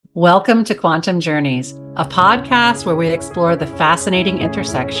Welcome to Quantum Journeys, a podcast where we explore the fascinating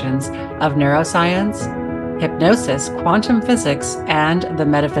intersections of neuroscience, hypnosis, quantum physics, and the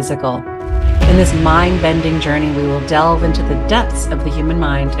metaphysical. In this mind-bending journey, we will delve into the depths of the human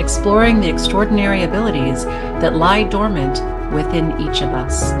mind, exploring the extraordinary abilities that lie dormant within each of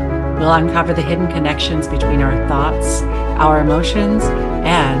us. We'll uncover the hidden connections between our thoughts, our emotions,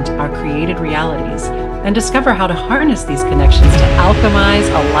 and our created realities, and discover how to harness these connections to alchemize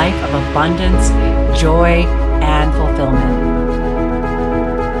a life of abundance, joy, and fulfillment.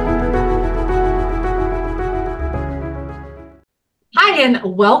 Hi, and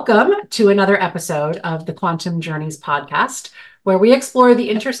welcome to another episode of the Quantum Journeys podcast, where we explore the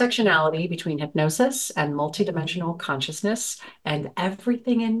intersectionality between hypnosis and multidimensional consciousness and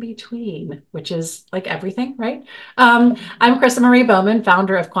everything in between, which is like everything, right? I'm Krista Marie Bowman,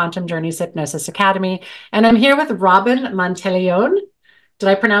 founder of Quantum Journeys Hypnosis Academy, and I'm here with Robyn Monteleone. Did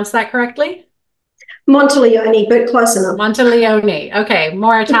I pronounce that correctly? Monteleone, but close enough. Monteleone. Okay,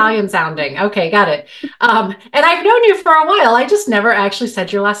 more Italian sounding. Okay, got it. And I've known you for a while. I just never actually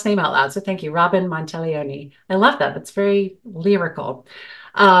said your last name out loud. So thank you, Robyn Monteleone. I love that. That's very lyrical.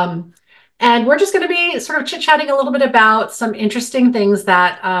 And we're just going to be sort of chit-chatting a little bit about some interesting things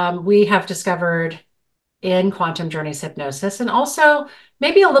that we have discovered in Quantum Journeys Hypnosis, and also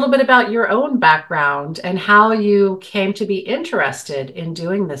maybe a little bit about your own background and how you came to be interested in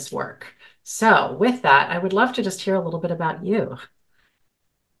doing this work. So with that, I would love to just hear a little bit about you.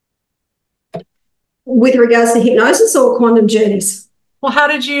 With regards to hypnosis or quantum journeys? Well, how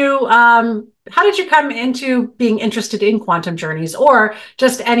did you come into being interested in quantum journeys, or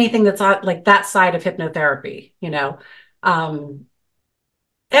just anything that's like that side of hypnotherapy,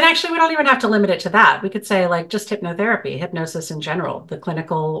 and actually, we don't even have to limit it to that. We could say like just hypnotherapy, hypnosis in general, the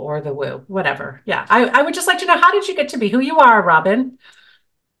clinical or the woo, whatever. Yeah, I would just like to know, how did you get to be who you are, Robyn?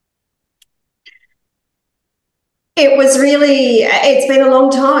 It's been a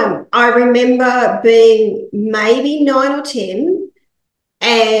long time. I remember being maybe 9 or 10,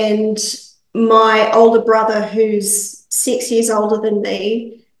 and my older brother, who's 6 years older than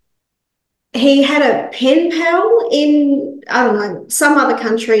me, he had a pen pal in, I don't know, some other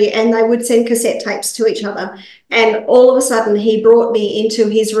country, and they would send cassette tapes to each other. And all of a sudden, he brought me into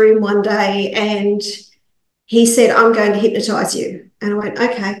his room one day and he said, "I'm going to hypnotize you." And I went,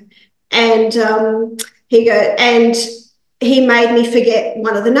 "Okay." And and he made me forget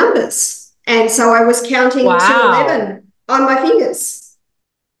one of the numbers. And so I was counting to 11 on my fingers.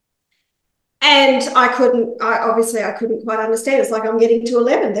 And I couldn't quite understand. It's like, I'm getting to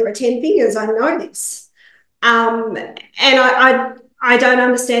 11. There are 10 fingers. I know this. And I don't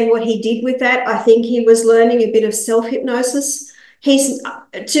understand what he did with that. I think he was learning a bit of self-hypnosis.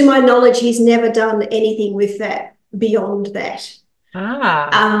 To my knowledge, he's never done anything with that beyond that.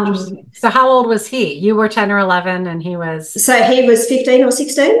 So how old was he? You were 10 or 11 and he was? So he was 15 or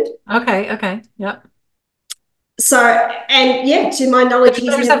 16. Okay. Yep. So, and yeah, to my knowledge,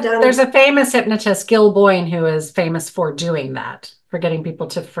 there's a famous hypnotist, Gil Boyne, who is famous for doing that, for getting people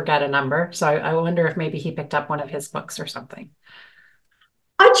to forget a number. So I wonder if maybe he picked up one of his books or something.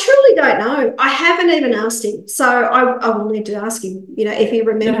 I truly don't know. I haven't even asked him. So I will need to ask him, if he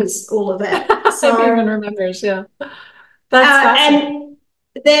remembers all of that. So if he even remembers, yeah. That's and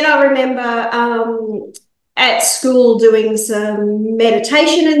then I remember at school doing some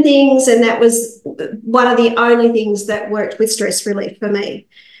meditation and things, and that was one of the only things that worked with stress relief for me.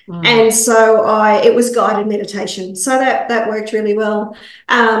 And so it was guided meditation. So that worked really well.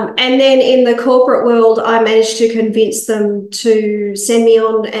 And then in the corporate world, I managed to convince them to send me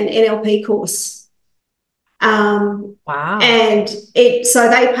on an NLP course. Wow. And so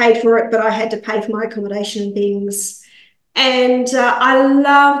they paid for it, but I had to pay for my accommodation and things. And I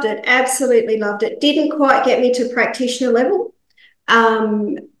loved it, absolutely loved it. Didn't quite get me to practitioner level,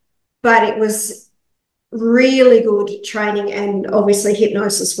 but it was really good training, and obviously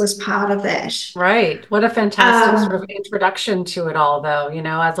hypnosis was part of that. Right. What a fantastic sort of introduction to it all, though,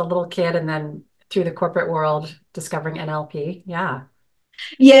 as a little kid and then through the corporate world, discovering NLP. Yeah.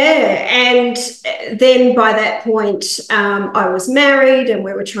 Yeah, and then by that point, I was married and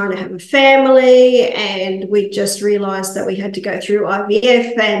we were trying to have a family, and we just realised that we had to go through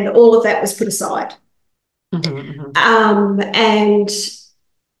IVF, and all of that was put aside. And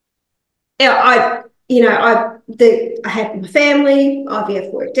I had my family,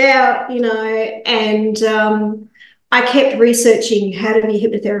 IVF worked out, and I kept researching how to be a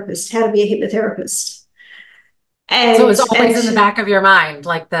hypnotherapist. And so it was always in the back of your mind,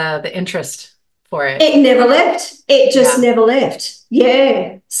 like the interest for it. It never left. It just never left.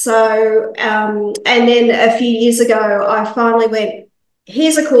 Yeah. So, and then a few years ago, I finally went,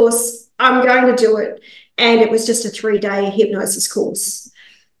 here's a course, I'm going to do it. And it was just a 3-day hypnosis course.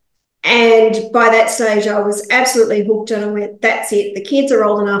 And by that stage, I was absolutely hooked, and I went, that's it. The kids are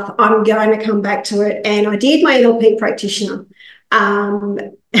old enough. I'm going to come back to it. And I did my NLP practitioner. Um,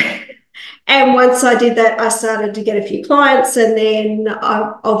 and once I did that, I started to get a few clients. And then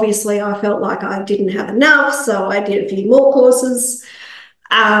obviously I felt like I didn't have enough. So I did a few more courses.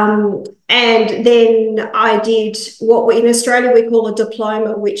 And then I did what in Australia we call a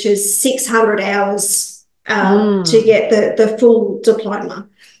diploma, which is 600 hours to get the full diploma.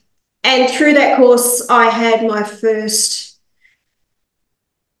 And through that course, I had my first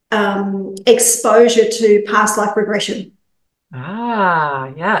exposure to past life regression.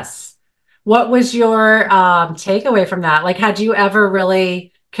 Ah, yes. What was your takeaway from that? Like, had you ever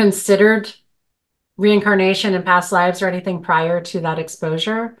really considered reincarnation in past lives or anything prior to that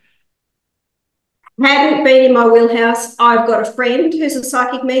exposure? Hadn't been in my wheelhouse. I've got a friend who's a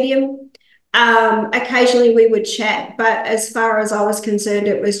psychic medium. Occasionally we would chat, but as far as I was concerned,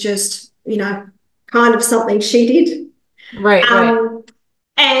 it was just, kind of something she did. Right, right.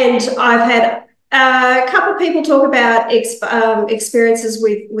 And I've had a couple of people talk about experiences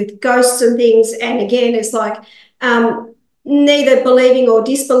with ghosts and things. And again, it's like neither believing or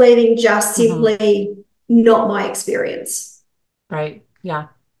disbelieving, just simply not my experience. Right. Yeah.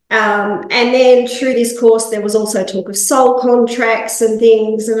 And then through this course, there was also talk of soul contracts and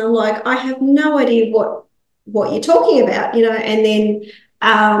things. And I'm like, I have no idea what you're talking about, and then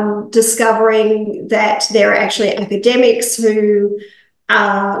discovering that there are actually academics who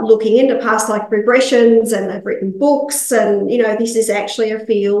are looking into past life regressions, and they've written books, and this is actually a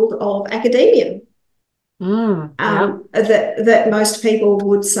field of academia that most people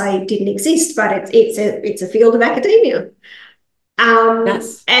would say didn't exist, but it's a field of academia.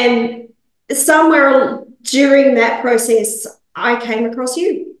 Yes. And somewhere during that process, I came across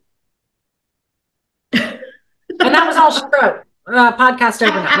you. And that was all she wrote. Podcast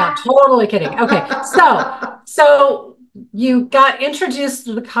overnight. No, totally kidding. Okay. So you got introduced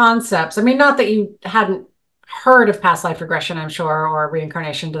to the concepts. I mean, not that you hadn't heard of past life regression, I'm sure, or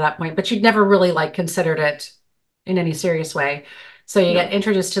reincarnation to that point, but you'd never really considered it in any serious way. So you get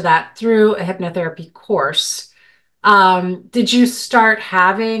introduced to that through a hypnotherapy course. Did you start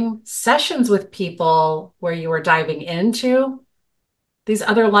having sessions with people where you were diving into these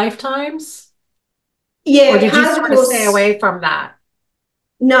other lifetimes? Yeah, or did you sort of stay away from that?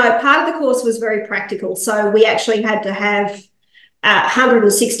 No, part of the course was very practical. So we actually had to have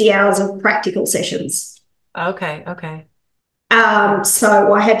 160 hours of practical sessions. Okay. Okay.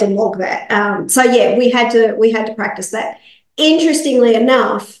 So I had to log that. So yeah, we had to practice that. Interestingly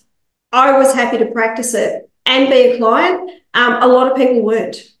enough, I was happy to practice it and be a client. A lot of people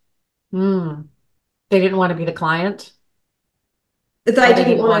weren't. They didn't want to be the client. They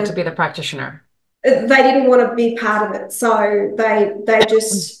didn't want to be the practitioner. They didn't want to be part of it. So they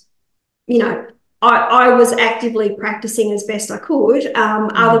just, I was actively practicing as best I could.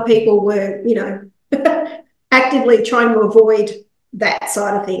 Other people were, actively trying to avoid that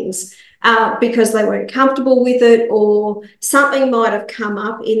side of things because they weren't comfortable with it, or something might have come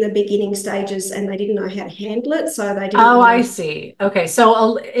up in the beginning stages and they didn't know how to handle it. So they didn't. I see. Okay.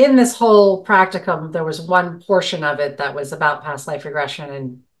 So in this whole practicum, there was one portion of it that was about past life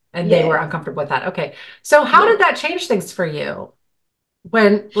regression, and they were uncomfortable with that. Okay. So how did that change things for you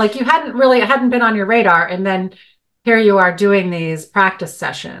when you hadn't been on your radar, and then here you are doing these practice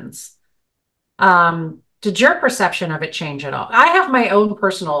sessions? Did your perception of it change at all? I have my own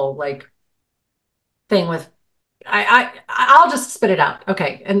personal thing with I'll just spit it out.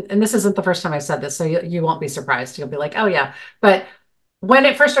 Okay. And this isn't the first time I've said this, so you won't be surprised. You'll be like, oh yeah. But when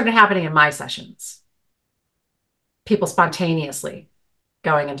it first started happening in my sessions, people spontaneously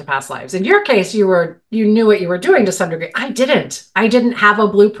going into past lives. In your case, you knew what you were doing to some degree. I didn't have a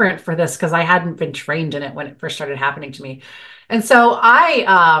blueprint for this because I hadn't been trained in it when it first started happening to me. And so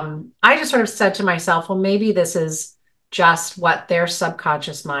I just sort of said to myself, well, maybe this is just what their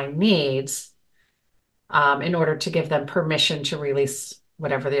subconscious mind needs in order to give them permission to release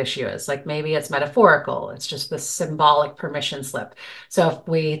whatever the issue is. Maybe it's metaphorical. It's just this symbolic permission slip. So if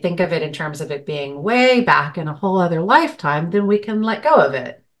we think of it in terms of it being way back in a whole other lifetime, then we can let go of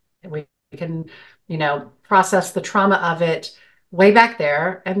it. We can, process the trauma of it way back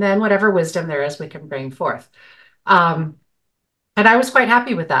there. And then whatever wisdom there is, we can bring forth. And I was quite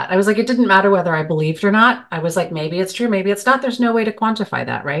happy with that. I was like, it didn't matter whether I believed or not. I was like, maybe it's true, maybe it's not. There's no way to quantify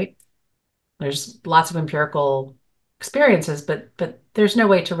that, right? There's lots of empirical experiences, but there's no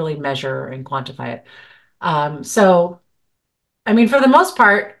way to really measure and quantify it. So, I mean, for the most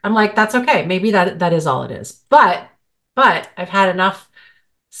part, I'm like, that's okay. Maybe that is all it is. But I've had enough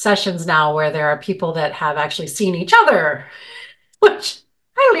sessions now where there are people that have actually seen each other, which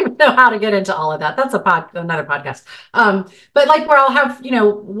I don't even know how to get into all of that. That's another podcast. But like where I'll have,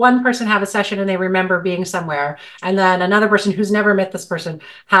 one person have a session and they remember being somewhere, and then another person who's never met this person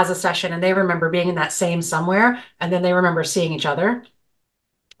has a session and they remember being in that same somewhere, and then they remember seeing each other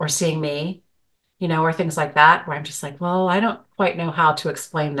or seeing me, or things like that, where I'm just like, well, I don't quite know how to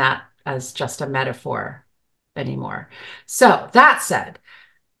explain that as just a metaphor anymore. So that said,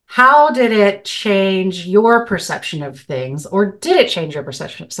 how did it change your perception of things, or did it change your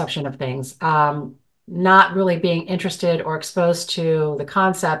perception of things? Not really being interested or exposed to the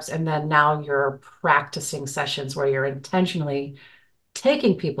concepts, and then now you're practicing sessions where you're intentionally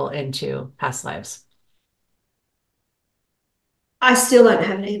taking people into past lives. I still don't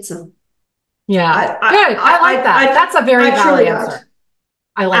have an answer. Yeah, good. I like that. That's a very valid truly answer. don't.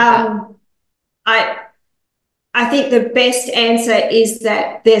 I like that. I I think the best answer is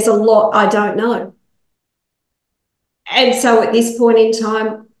that there's a lot I don't know. And so at this point in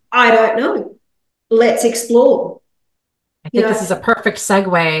time, I don't know. Let's explore. I think this is a perfect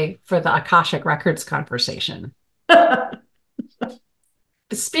segue for the Akashic Records conversation.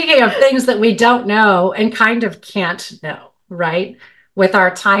 Speaking of things that we don't know and kind of can't know, right? With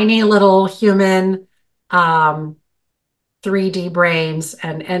our tiny little human 3D brains,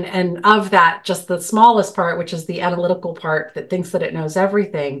 and of that, just the smallest part, which is the analytical part that thinks that it knows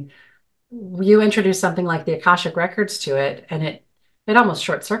everything, you introduce something like the Akashic Records to it, and it almost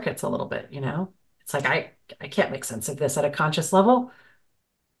short circuits a little bit, It's like I can't make sense of this at a conscious level.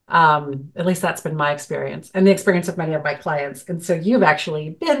 At least that's been my experience and the experience of many of my clients. And so you've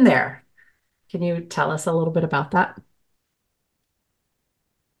actually been there. Can you tell us a little bit about that?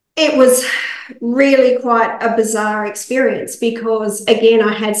 It was really quite a bizarre experience because again,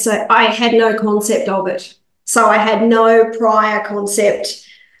 I had no concept of it. So I had no prior concept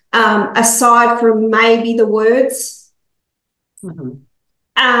aside from maybe the words. Mm-hmm.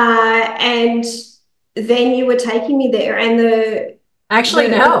 And then you were taking me there, and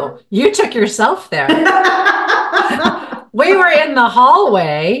no, you took yourself there. We were in the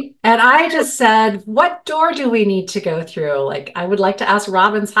hallway and I just said, what door do we need to go through? Like, I would like to ask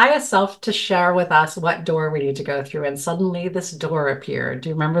Robyn's highest self to share with us what door we need to go through. And suddenly this door appeared. Do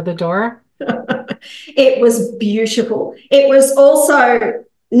you remember the door? It was beautiful. It was also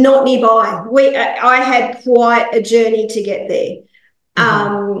not nearby. I had quite a journey to get there.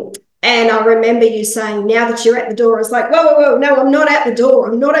 Mm-hmm. And I remember you saying, now that you're at the door, it's like, whoa, whoa, whoa, no, I'm not at the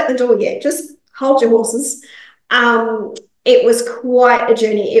door. I'm not at the door yet. Just hold your horses. It was quite a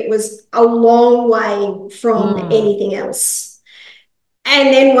journey. It was a long way from anything else.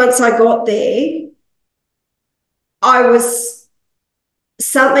 And then once I got there,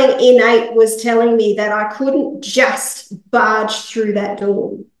 something innate was telling me that I couldn't just barge through that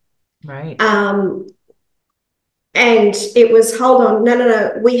door. Right. And it was, hold on,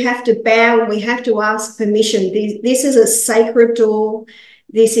 no, we have to bow, we have to ask permission. This is a sacred door.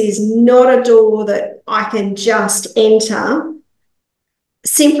 This is not a door that I can just enter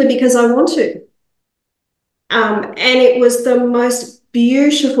simply because I want to. And it was the most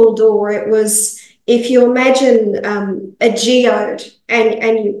beautiful door. It was, if you imagine a geode,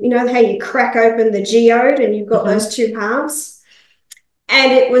 and you know how you crack open the geode and you've got those two halves,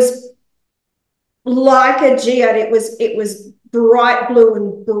 and it was like a geode. It was bright blue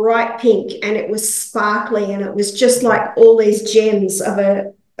and bright pink, and it was sparkly, and it was just like all these gems of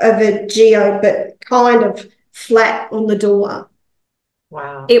a geode, but kind of flat on the door.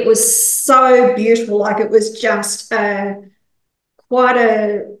 Wow. It was so beautiful. Like, it was just quite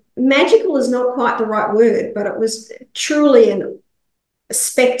a magical is not quite the right word, but it was truly a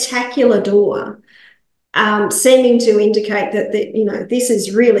spectacular door, seeming to indicate that this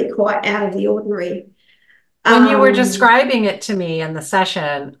is really quite out of the ordinary. When you were describing it to me in the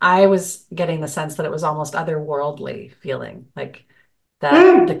session, I was getting the sense that it was almost otherworldly feeling, like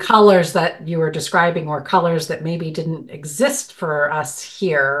that the colors that you were describing were colors that maybe didn't exist for us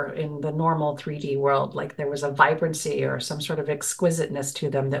here in the normal 3D world. Like there was a vibrancy or some sort of exquisiteness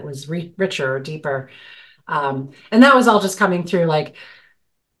to them that was richer or deeper. And that was all just coming through like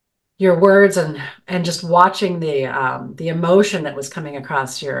your words and just watching the emotion that was coming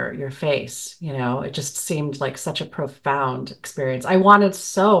across your face. It just seemed like such a profound experience. I wanted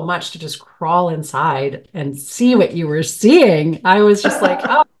so much to just crawl inside and see what you were seeing. I was just like,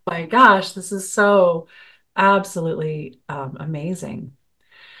 oh my gosh, this is so absolutely amazing.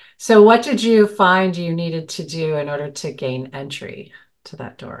 So what did you find you needed to do in order to gain entry to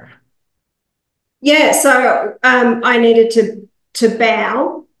that door? Yeah, so I needed to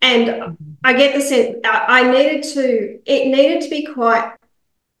bow, and I get the sense it needed to be quite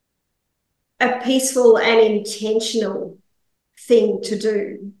a peaceful and intentional thing to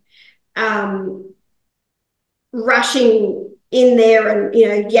do. Rushing in there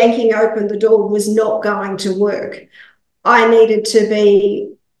and, yanking open the door was not going to work. I needed to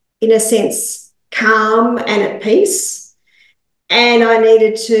be, in a sense, calm and at peace. And I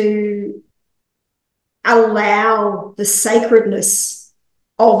needed to allow the sacredness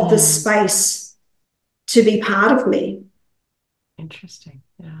of the space to be part of me. Interesting.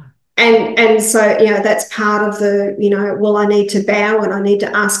 Yeah. And so, that's part of the, well, I need to bow and I need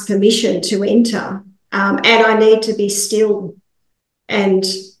to ask permission to enter. And I need to be still and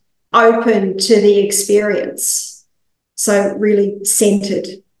open to the experience. So really centered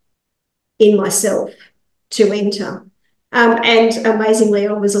in myself to enter. And amazingly,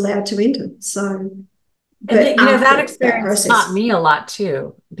 I was allowed to enter. So, but that experience taught me a lot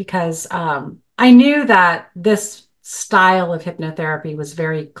too, because I knew that this style of hypnotherapy was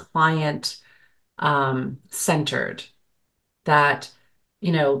very client centered, that,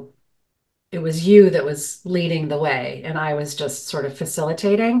 it was you that was leading the way and I was just sort of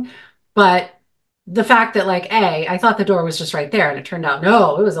facilitating. But the fact that I thought the door was just right there and it turned out,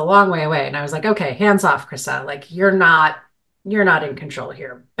 no, it was a long way away. And I was like, okay, hands off, Krista. You're not in control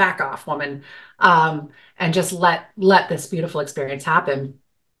here. Back off, woman. And just let this beautiful experience happen.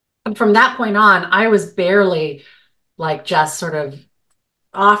 And from that point on, I was barely just sort of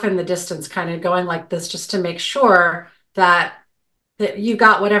off in the distance, kind of going like this, just to make sure that you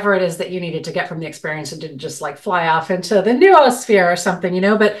got whatever it is that you needed to get from the experience and didn't just fly off into the noosphere or something,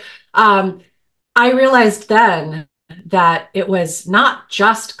 But I realized then that it was not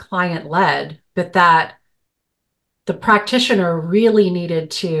just client led, but that the practitioner really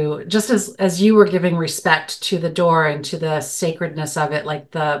needed to, just as you were giving respect to the door and to the sacredness of it,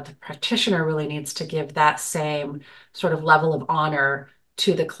 the practitioner really needs to give that same sort of level of honor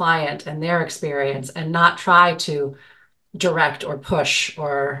to the client and their experience, and not try to direct or push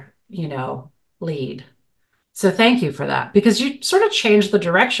or, lead. So thank you for that, because you sort of changed the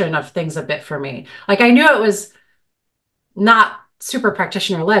direction of things a bit for me. I knew it was not super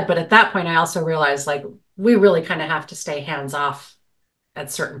practitioner led, but at that point I also realized we really kind of have to stay hands off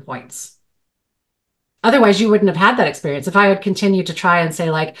at certain points. Otherwise you wouldn't have had that experience. If I had continued to try and say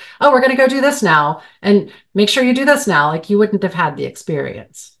oh, we're going to go do this now and make sure you do this now, you wouldn't have had the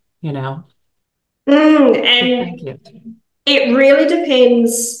experience, And thank you. It really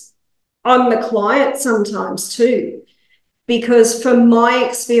depends on the client sometimes too, because from my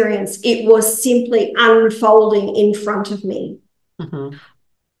experience, it was simply unfolding in front of me. Mm-hmm.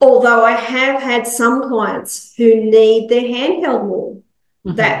 Although I have had some clients who need their handheld more,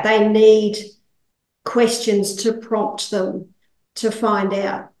 that they need questions to prompt them to find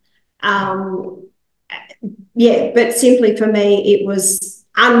out. But simply for me, it was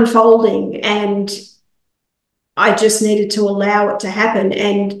unfolding and I just needed to allow it to happen.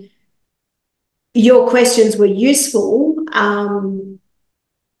 And your questions were useful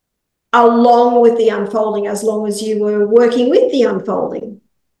along with the unfolding, as long as you were working with the unfolding.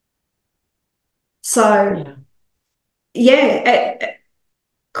 So,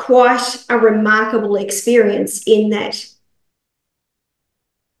 quite a remarkable experience in that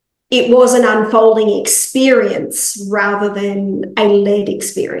it was an unfolding experience rather than a led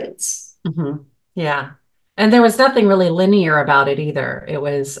experience. Mm-hmm. Yeah. And there was nothing really linear about it either. It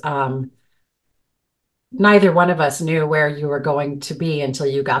was neither one of us knew where you were going to be until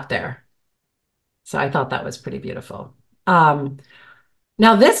you got there. So I thought that was pretty beautiful. Now,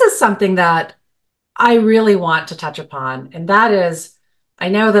 this is something that I really want to touch upon, and that is, I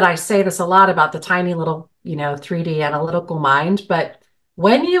know that I say this a lot about the tiny little, 3D analytical mind, but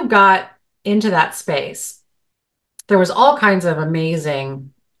when you got into that space, there was all kinds of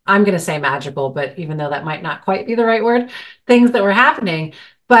amazing, I'm going to say magical, but even though that might not quite be the right word, things that were happening.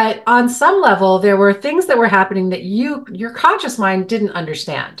 But on some level, there were things that were happening that your conscious mind didn't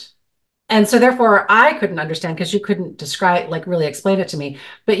understand. And so therefore I couldn't understand because you couldn't describe, really explain it to me,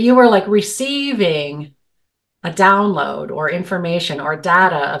 but you were receiving a download or information or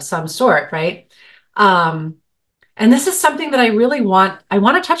data of some sort, right? And this is something that I want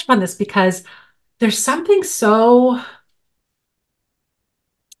to touch upon this because there's something so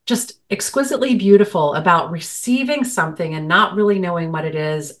just exquisitely beautiful about receiving something and not really knowing what it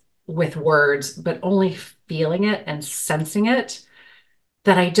is with words, but only feeling it and sensing it,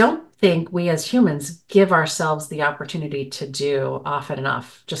 that I don't think we as humans give ourselves the opportunity to do often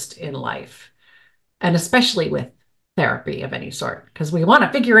enough just in life. And especially with therapy of any sort, because we want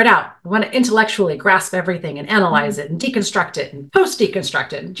to figure it out. We want to intellectually grasp everything and analyze it and deconstruct it and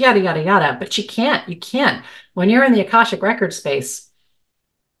post-deconstruct it and yada, yada, yada. But you can't. When you're in the Akashic record space,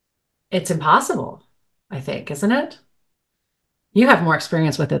 it's impossible, I think, isn't it? You have more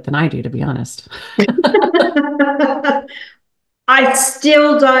experience with it than I do, to be honest. I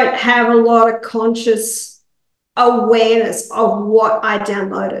still don't have a lot of conscious awareness of what I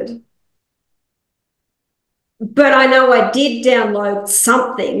downloaded. But I know I did download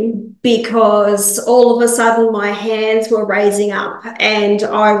something because all of a sudden my hands were raising up and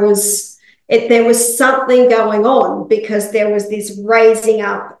there was something going on because there was this raising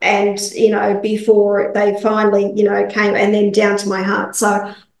up and, before they finally, came and then down to my heart.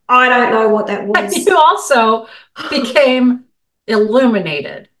 So I don't know what that was. You also became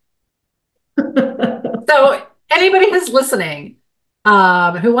illuminated. So anybody who's listening,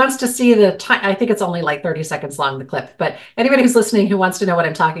 who wants to see I think it's only like 30 seconds long, the clip, but anybody who's listening who wants to know what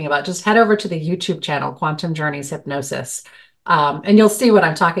I'm talking about, just head over to the YouTube channel, Quantum Journeys Hypnosis, and you'll see what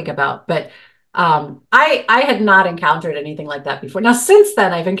I'm talking about. But I had not encountered anything like that before. Now, since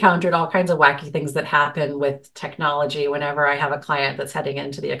then, I've encountered all kinds of wacky things that happen with technology whenever I have a client that's heading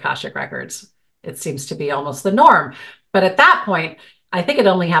into the Akashic Records. It seems to be almost the norm. But at that point, I think it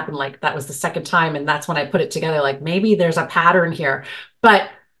only happened like that was the second time. And that's when I put it together, like maybe there's a pattern here. But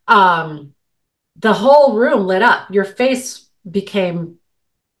the whole room lit up. Your face became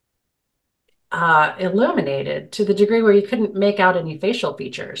illuminated to the degree where you couldn't make out any facial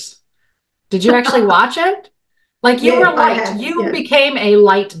features. Did you actually watch it? Like you were light. You became a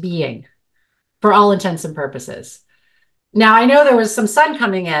light being for all intents and purposes. Now, I know there was some sun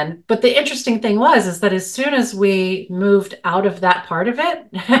coming in, but the interesting thing is that as soon as we moved out of that part of it,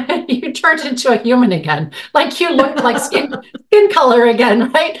 you turned into a human again. Like you looked like skin color again,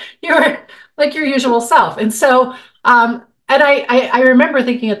 right? You were like your usual self. And so, and I remember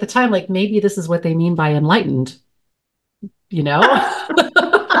thinking at the time, like maybe this is what they mean by enlightened, you know?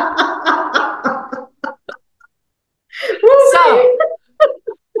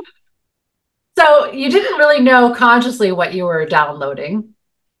 So you didn't really know consciously what you were downloading,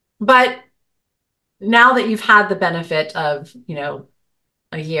 but now that you've had the benefit of,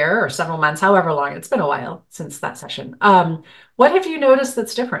 a year or several months, however long, it's been a while since that session. What have you noticed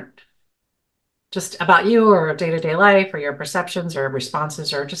that's different? Just about you or day-to-day life or your perceptions or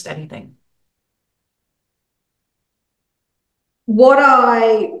responses or just anything? What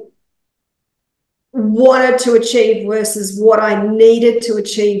I wanted to achieve versus what I needed to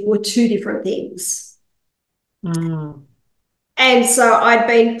achieve were two different things. Mm. And so I'd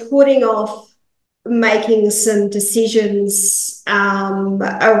been putting off making some decisions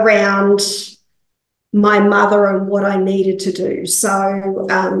around my mother and what I needed to do. So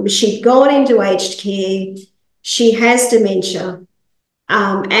she'd gone into aged care. She has dementia.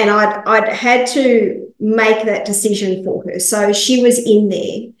 And I'd had to make that decision for her. So she was in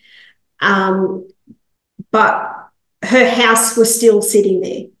there. But her house was still sitting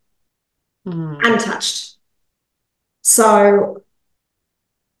there, untouched. So,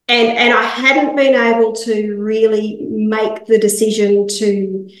 and I hadn't been able to really make the decision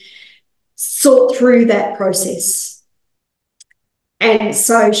to sort through that process. And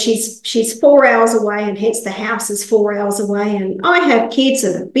so she's 4 hours away, and hence the house is 4 hours away. And I have kids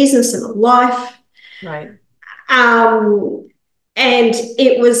and a business and a life. Right. And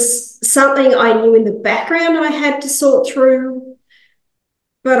it was something I knew in the background I had to sort through,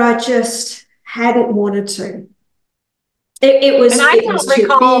 but I just hadn't wanted to. It was too big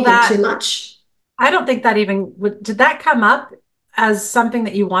and too much. I don't think that did that come up as something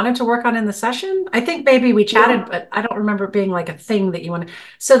that you wanted to work on in the session? I think maybe we chatted, but I don't remember it being like a thing that you wanted.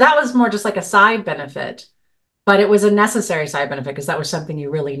 So that was more just like a side benefit, but it was a necessary side benefit because that was something you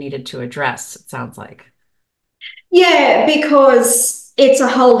really needed to address, it sounds like. Yeah, because it's a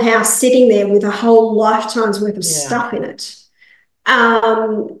whole house sitting there with a whole lifetime's worth of stuff in it.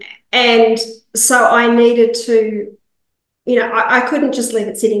 And so I needed to, I couldn't just leave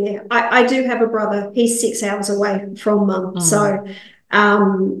it sitting there. I do have a brother. He's 6 hours away from mum. So,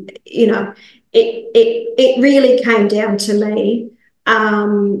 it really came down to me.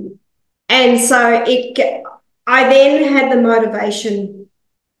 And so I then had the motivation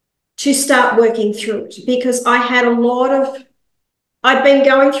to start working through it because I'd been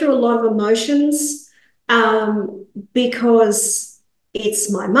going through a lot of emotions because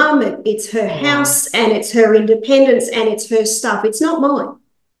it's my mum, it's her house, and it's her independence, and it's her stuff. It's not mine.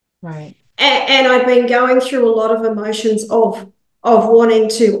 Right. And I'd been going through a lot of emotions of wanting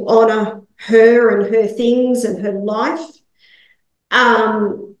to honour her and her things and her life,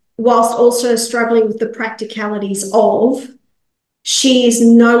 whilst also struggling with the practicalities of she is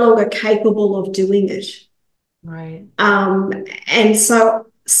no longer capable of doing it. Right. And so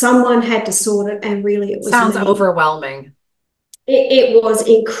someone had to sort it, and really it was Sounds me. overwhelming. it was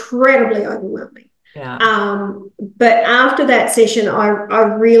incredibly overwhelming. Yeah. But after that session, I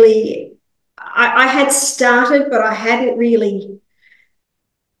really, I had started, but I hadn't really,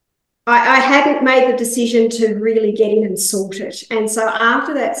 I hadn't made the decision to really get in and sort it. And so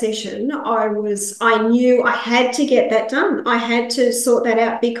after that session, I knew I had to get that done. I had to sort that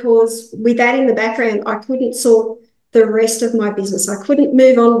out because with that in the background, I couldn't sort the rest of my business. I couldn't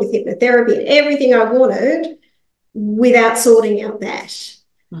move on with hypnotherapy and everything I wanted without sorting out that.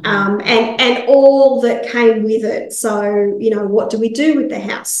 And all that came with it. So, what do we do with the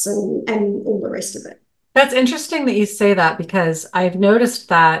house and all the rest of it? That's interesting that you say that because I've noticed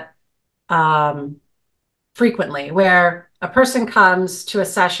that um, frequently where a person comes to a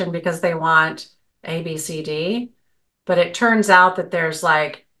session because they want A, B, C, D, but it turns out that there's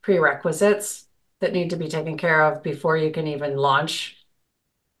like prerequisites that need to be taken care of before you can even launch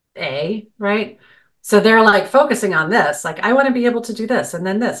A, right? So they're like focusing on this, like I want to be able to do this and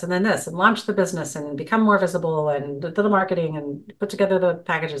then this and then this and launch the business and become more visible and do the marketing and put together the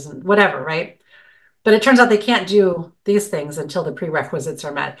packages and whatever, right? But it turns out they can't do these things until the prerequisites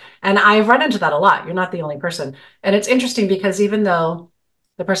are met. And I've run into that a lot. You're not the only person. And it's interesting because even though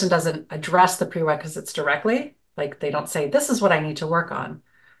the person doesn't address the prerequisites directly, like they don't say, this is what I need to work on,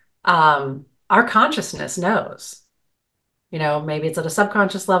 our consciousness knows. Maybe it's at a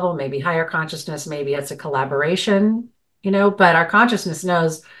subconscious level, maybe higher consciousness, maybe it's a collaboration, but our consciousness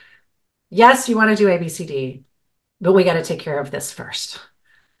knows, yes, you want to do ABCD, but we got to take care of this first.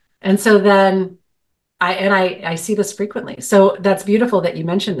 And so then I see this frequently. So that's beautiful that you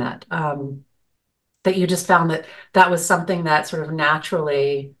mentioned that, that you just found that that was something that sort of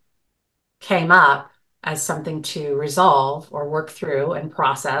naturally came up as something to resolve or work through and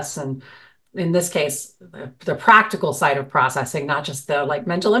process. And in this case, the practical side of processing, not just the like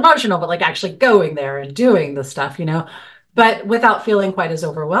mental, emotional, but like actually going there and doing the stuff, but without feeling quite as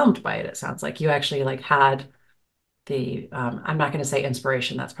overwhelmed by it. It sounds like you actually like had the, I'm not going to say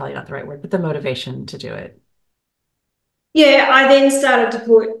inspiration, that's probably not the right word, but the motivation to do it. Yeah, I then started to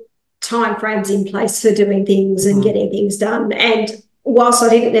put time frames in place for doing things and getting things done. And whilst I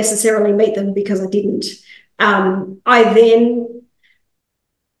didn't necessarily meet them because I didn't, I then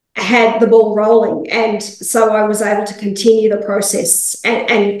had the ball rolling. And so I was able to continue the process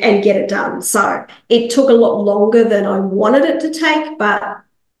and get it done. So it took a lot longer than I wanted it to take, but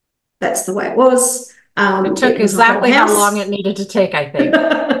that's the way it was. It took It was a whole exactly how long house. it needed to take, I think,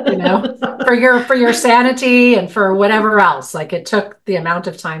 for your sanity and for whatever else. Like it took the amount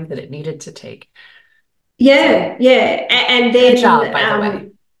of time that it needed to take. So Yeah. And good then, job, by the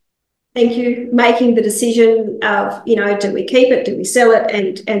way. thank you, making the decision of, do we keep it? Do we sell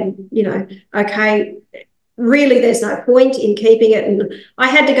it? And okay, really there's no point in keeping it. And I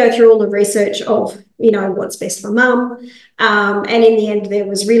had to go through all the research of, what's best for mum. And in the end, there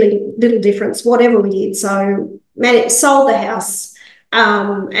was really little difference, whatever we did. So sold the house.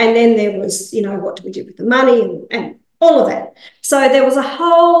 And then there was, what do we do with the money and all of that. So there was a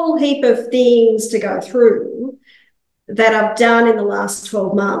whole heap of things to go through that I've done in the last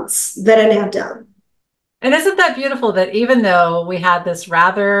 12 months that are now done. And isn't that beautiful that even though we had this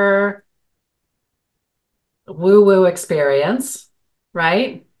rather woo-woo experience,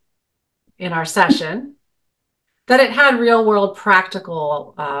 right, in our session, that it had real world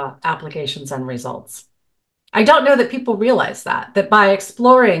practical applications and results. I don't know that people realize that by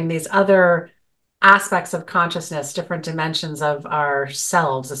exploring these other aspects of consciousness, different dimensions of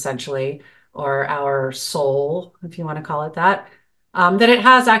ourselves, essentially, or our soul, if you want to call it that, that it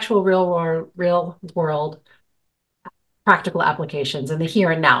has actual real world practical applications in the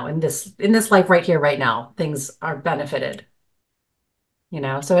here and now, in this life right here, right now, things are benefited.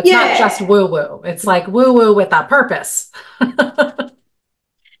 So it's not just Yeah. woo woo. It's like woo woo with a purpose.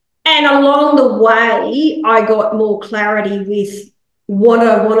 And along the way, I got more clarity with what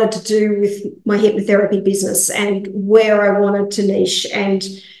I wanted to do with my hypnotherapy business and where I wanted to niche. And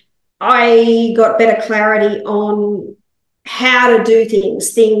I got better clarity on how to do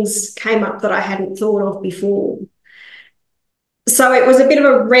things. Things came up that I hadn't thought of before. So it was a bit of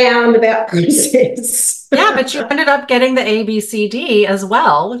a roundabout process. Yeah, but you ended up getting the ABCD as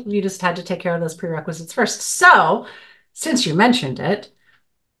well. You just had to take care of those prerequisites first. So, since you mentioned it,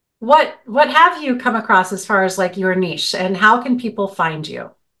 what have you come across as far as like your niche and how can people find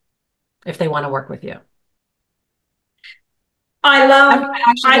you if they want to work with you? I I'm love,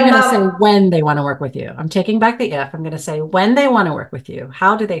 actually I going to say love, when they want to work with you. I'm taking back the if. I'm going to say when they want to work with you.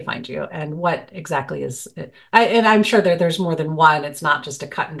 How do they find you? And what exactly is it? And I'm sure there's more than one. It's not just a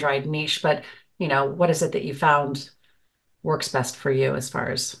cut and dried niche, but what is it that you found works best for you as far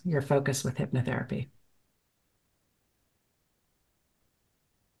as your focus with hypnotherapy?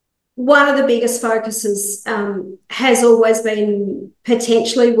 one of the biggest focuses has always been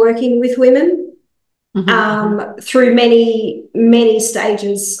potentially working with women through many, many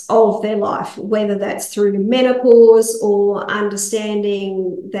stages of their life, whether that's through menopause or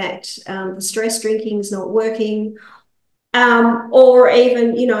understanding that the stress drinking is not working, or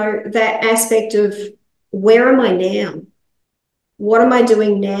even, that aspect of where am I now? What am I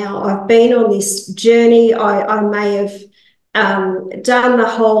doing now? I've been on this journey. I may have done the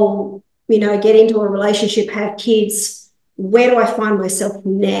whole, get into a relationship, have kids. Where do I find myself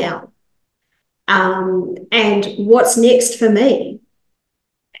now? And what's next for me?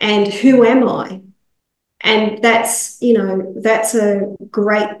 And who am I? And that's a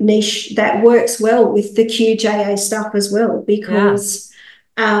great niche that works well with the QJA stuff as well, because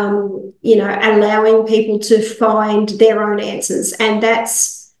allowing people to find their own answers. And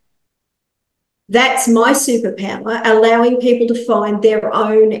that's my superpower, allowing people to find their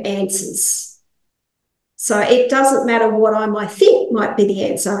own answers. So it doesn't matter what I might think might be the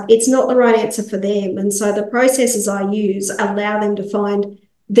answer. It's not the right answer for them. And so the processes I use allow them to find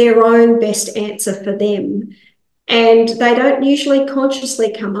their own best answer for them. And they don't usually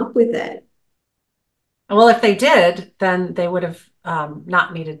consciously come up with that. Well, if they did, then they would have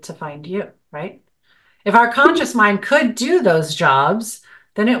not needed to find you, right? If our conscious mind could do those jobs,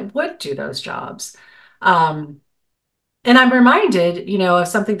 then it would do those jobs. And I'm reminded, of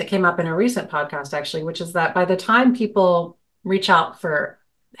something that came up in a recent podcast, actually, which is that by the time people reach out for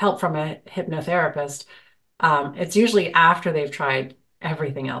help from a hypnotherapist, it's usually after they've tried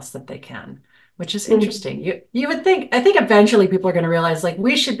everything else that they can, which is interesting. You would think, I think eventually people are going to realize, like,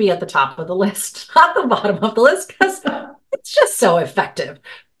 we should be at the top of the list, not the bottom of the list, because it's just so effective.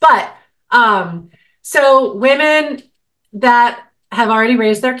 But so women that have already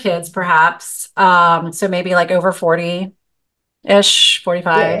raised their kids, perhaps, so maybe like over 40-ish,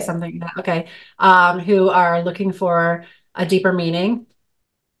 45, something like that. Okay. Who are looking for a deeper meaning,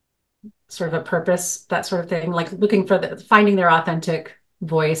 sort of a purpose, that sort of thing, like looking for finding their authentic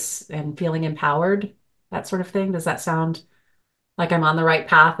voice and feeling empowered, that sort of thing. Does that sound like I'm on the right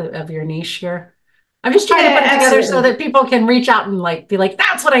path of your niche here? I'm just trying to put it together so that people can reach out and be like,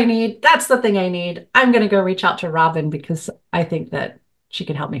 that's what I need. That's the thing I need. I'm going to go reach out to Robyn because I think that she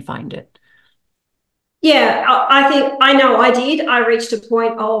can help me find it. Yeah, I think I know I did. I reached a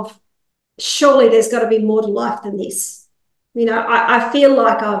point of surely there's got to be more to life than this. I feel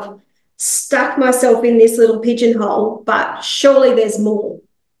like I've stuck myself in this little pigeonhole, but surely there's more.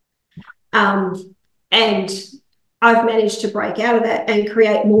 And I've managed to break out of that and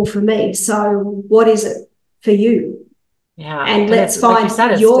create more for me. So what is it for you? Yeah. And let's find like you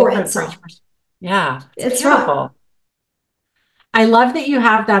said, your answer. Yeah. It's beautiful. right. I love that you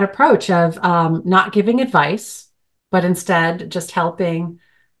have that approach of not giving advice, but instead just helping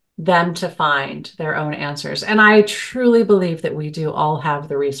them to find their own answers. And I truly believe that we do all have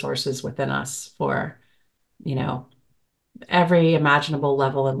the resources within us for, every imaginable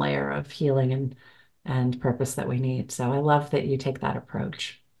level and layer of healing and purpose that we need. So I love that you take that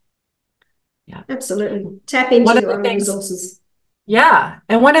approach. Yeah. Absolutely. Tap into your own resources. Yeah.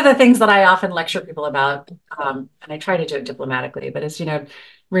 And one of the things that I often lecture people about, and I try to do it diplomatically, but it's,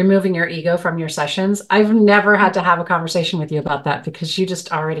 removing your ego from your sessions. I've never had to have a conversation with you about that because you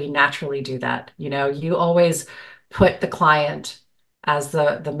just already naturally do that. You always put the client as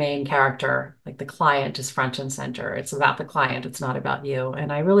the main character, like the client is front and center. It's about the client. It's not about you.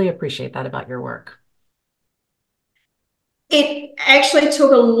 And I really appreciate that about your work. It actually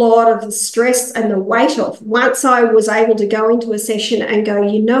took a lot of the stress and the weight off. Once I was able to go into a session and go,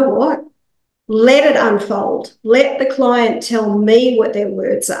 you know what? Let it unfold. Let the client tell me what their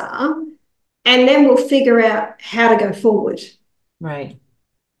words are, and then we'll figure out how to go forward. Right.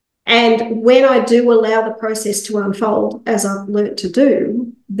 And when I do allow the process to unfold, as I've learned to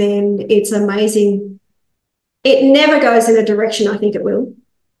do, then it's amazing. It never goes in a direction I think it will.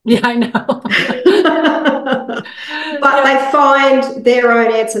 Yeah, I know. But they find their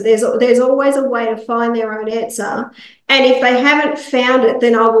own answer. There's always a way to find their own answer. And if they haven't found it,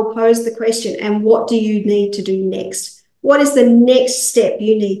 then I will pose the question, and what do you need to do next? What is the next step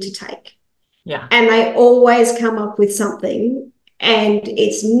you need to take? Yeah. And they always come up with something, and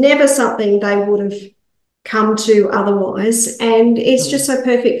it's never something they would have come to otherwise. And it's just so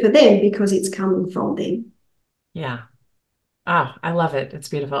perfect for them because it's coming from them. Yeah. Oh, I love it. It's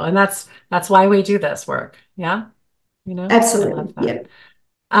beautiful. And that's why we do this work. Yeah. Absolutely. I love that.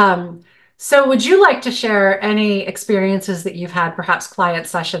 Yeah. So would you like to share any experiences that you've had, perhaps client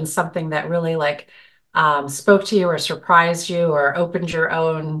sessions, something that really spoke to you or surprised you or opened your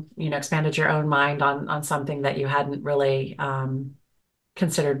own, expanded your own mind on something that you hadn't really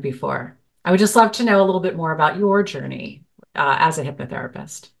considered before. I would just love to know a little bit more about your journey as a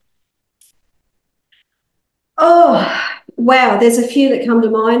hypnotherapist. Oh, wow. There's a few that come to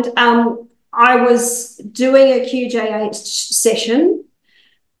mind. I was doing a QJH session,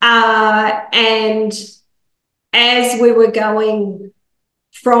 and as we were going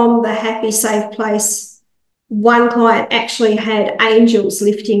from the happy, safe place, one client actually had angels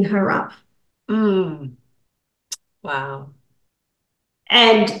lifting her up. Mm. Wow.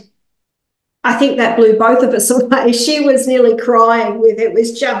 And I think that blew both of us away. She was nearly crying with it. It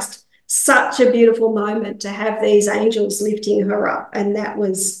was just such a beautiful moment to have these angels lifting her up. And that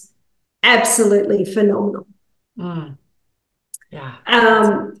was absolutely phenomenal. Mm. Yeah.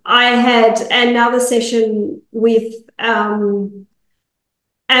 I had another session with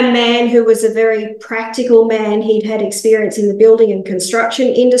a man who was a very practical man. He'd had experience in the building and construction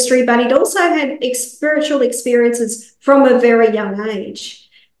industry, but he'd also had spiritual experiences from a very young age.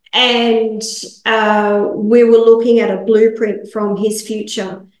 And we were looking at a blueprint from his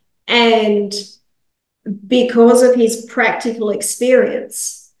future. And because of his practical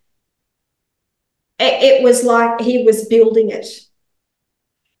experience, it was like he was building it.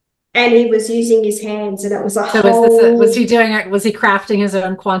 And he was using his hands, and it was a So was he doing it? Was he crafting his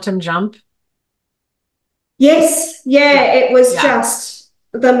own quantum jump? Yes, yeah, it was Yeah. just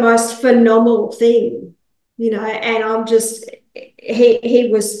the most phenomenal thing, and I'm just he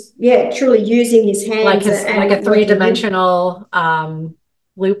was, yeah, truly using his hands Like a and working. three-dimensional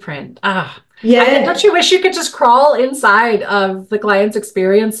blueprint. Don't Yeah. you wish you could just crawl inside of the client's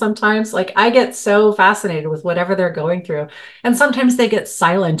experience sometimes? Like I get so fascinated with whatever they're going through. And sometimes they get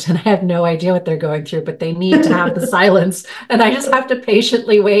silent and I have no idea what they're going through, but they need to have the silence. And I just have to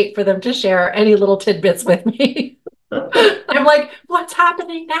patiently wait for them to share any little tidbits with me. I'm like, what's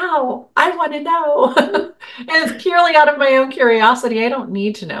happening now? I want to know. And it's purely out of my own curiosity. I don't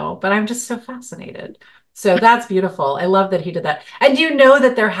need to know, but I'm just so fascinated. So that's beautiful. I love that he did that. And you know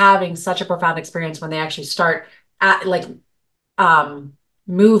that they're having such a profound experience when they actually start at like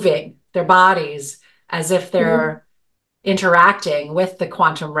moving their bodies as if Mhm. they're interacting with the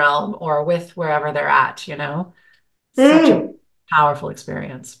quantum realm or with wherever they're at, Such a Mm. powerful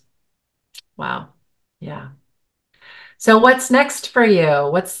experience. Wow. Yeah. So what's next for you?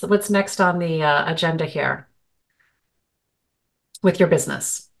 What's next on the agenda here with your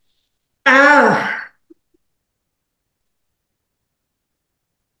business? Ah,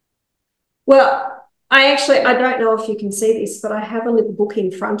 well, I don't know if you can see this, but I have a little book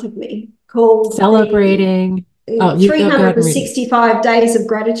in front of me called the Celebrating. Oh, you go ahead and read it. 365 Days of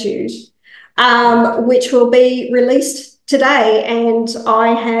Gratitude, Yeah. which will be released today. And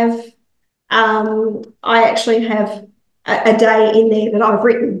I actually have a day in there that I've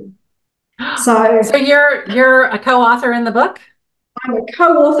written. So So you're a co-author in the book? I'm a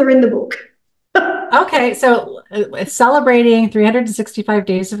co-author in the book Okay, so celebrating 365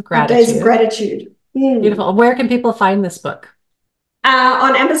 days of of Days of gratitude. Gratitude. Beautiful. Where can people find this book?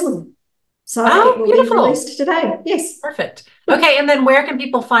 On Amazon. So it Oh, will be beautiful. released today. Yes. Perfect. Okay, and then where can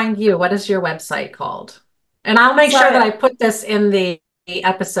people find you? What is your website called? And I'll make sure that So I put this in the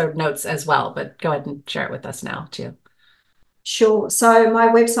episode notes as well, but go ahead and share it with us now too. sure. So my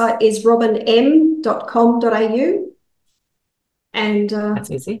website is robynem.com.au. And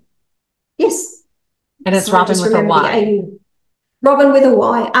That's easy. yes, And it's so Robyn just with a remember the Y. AU. Robyn with a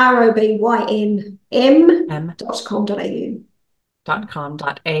Y, ROBYNM M dot com.au. dot com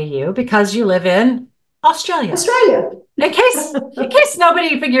dot au because you live in Australia. Australia. In case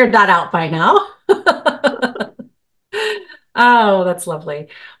nobody figured that out by now. Oh, that's lovely.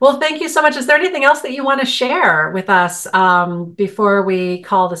 Well, thank you so much. Is there anything else that you want to share with us before we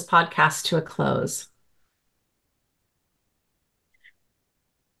call this podcast to a close?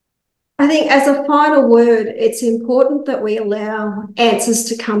 I think as a final word, it's important that we allow answers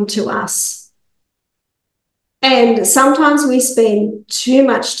to come to us. And sometimes we spend too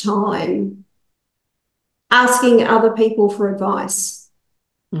much time asking other people for advice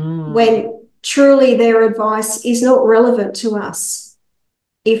Mm, when truly their advice is not relevant to us.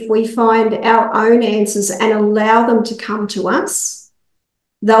 If we find our own answers and allow them to come to us,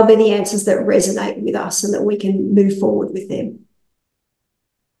 they'll be the answers that resonate with us and that we can move forward with them.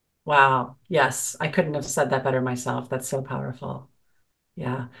 wow. Yes, I couldn't have said that better myself. That's so powerful.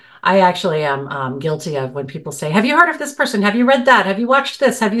 Yeah. I actually am guilty of when people say, have you heard of this person? Have you read that? Have you watched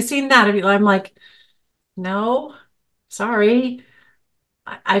this? Have you seen that? I'm like, no, sorry.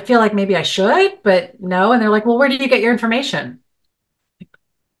 I feel like maybe I should, but no. And they're like, well, where do you get your information?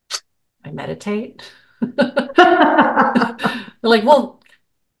 I meditate. They're like, well,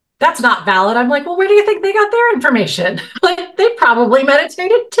 that's not valid. I'm like, well, where do you think they got their information? Like, they probably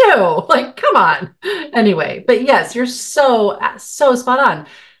meditated too. Like, come on. Anyway, but yes, you're so spot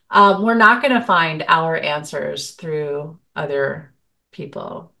on. We're not going to find our answers through other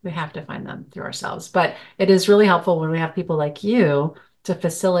people. We have to find them through ourselves. But it is really helpful when we have people like you to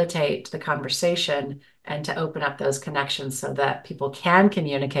facilitate the conversation and to open up those connections so that people can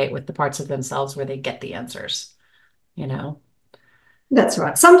communicate with the parts of themselves where they get the answers, you know? That's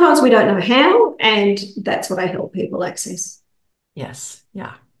right. Sometimes we don't know how, and that's what I help people access. Yes.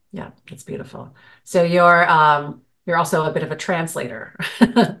 Yeah. Yeah. That's beautiful. So you're also a bit of a translator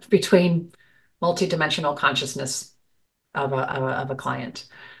between multidimensional consciousness of a client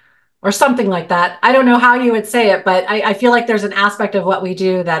or something like that. I don't know how you would say it, but I feel like there's an aspect of what we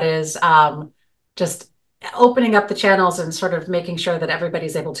do that is just opening up the channels and sort of making sure that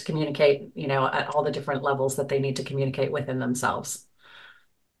everybody's able to communicate, at all the different levels that they need to communicate within themselves.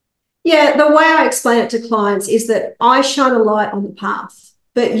 Yeah, the way I explain it to clients is that I shine a light on the path,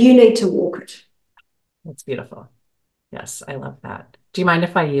 but you need to walk it. That's beautiful. Yes, I love that. Do you mind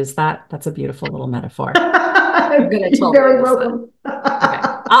if I use that? That's a beautiful little metaphor. You're very welcome. Okay.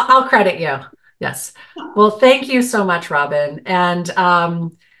 I'll credit you. Yes. Well, thank you so much, Robyn. And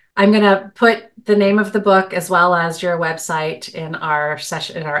I'm going to put the name of the book as well as your website in our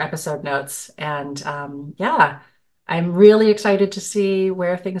episode notes. And yeah, I'm really excited to see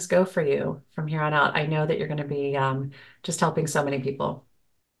where things go for you from here on out. I know that you're going to be just helping so many people.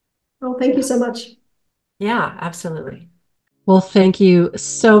 Well, thank you so much. Yeah, absolutely. Well, thank you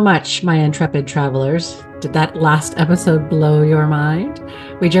so much, my intrepid travelers. Did that last episode blow your mind?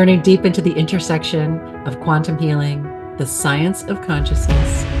 We journeyed deep into the intersection of quantum healing, the science of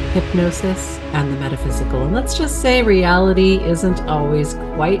consciousness, hypnosis, and the metaphysical. And let's just say reality isn't always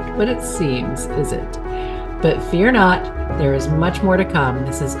quite what it seems, is it? But fear not, there is much more to come.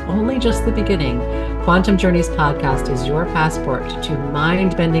 This is only just the beginning. Quantum Journeys podcast is your passport to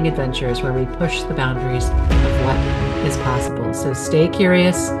mind-bending adventures where we push the boundaries of what is possible. So stay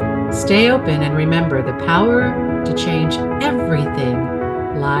curious, stay open, and remember the power to change everything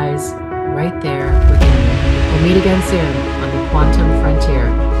lies right there within you. We'll meet again soon on the Quantum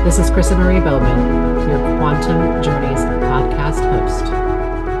Frontier. This is Krista Marie Bowman, your Quantum Journeys podcast host.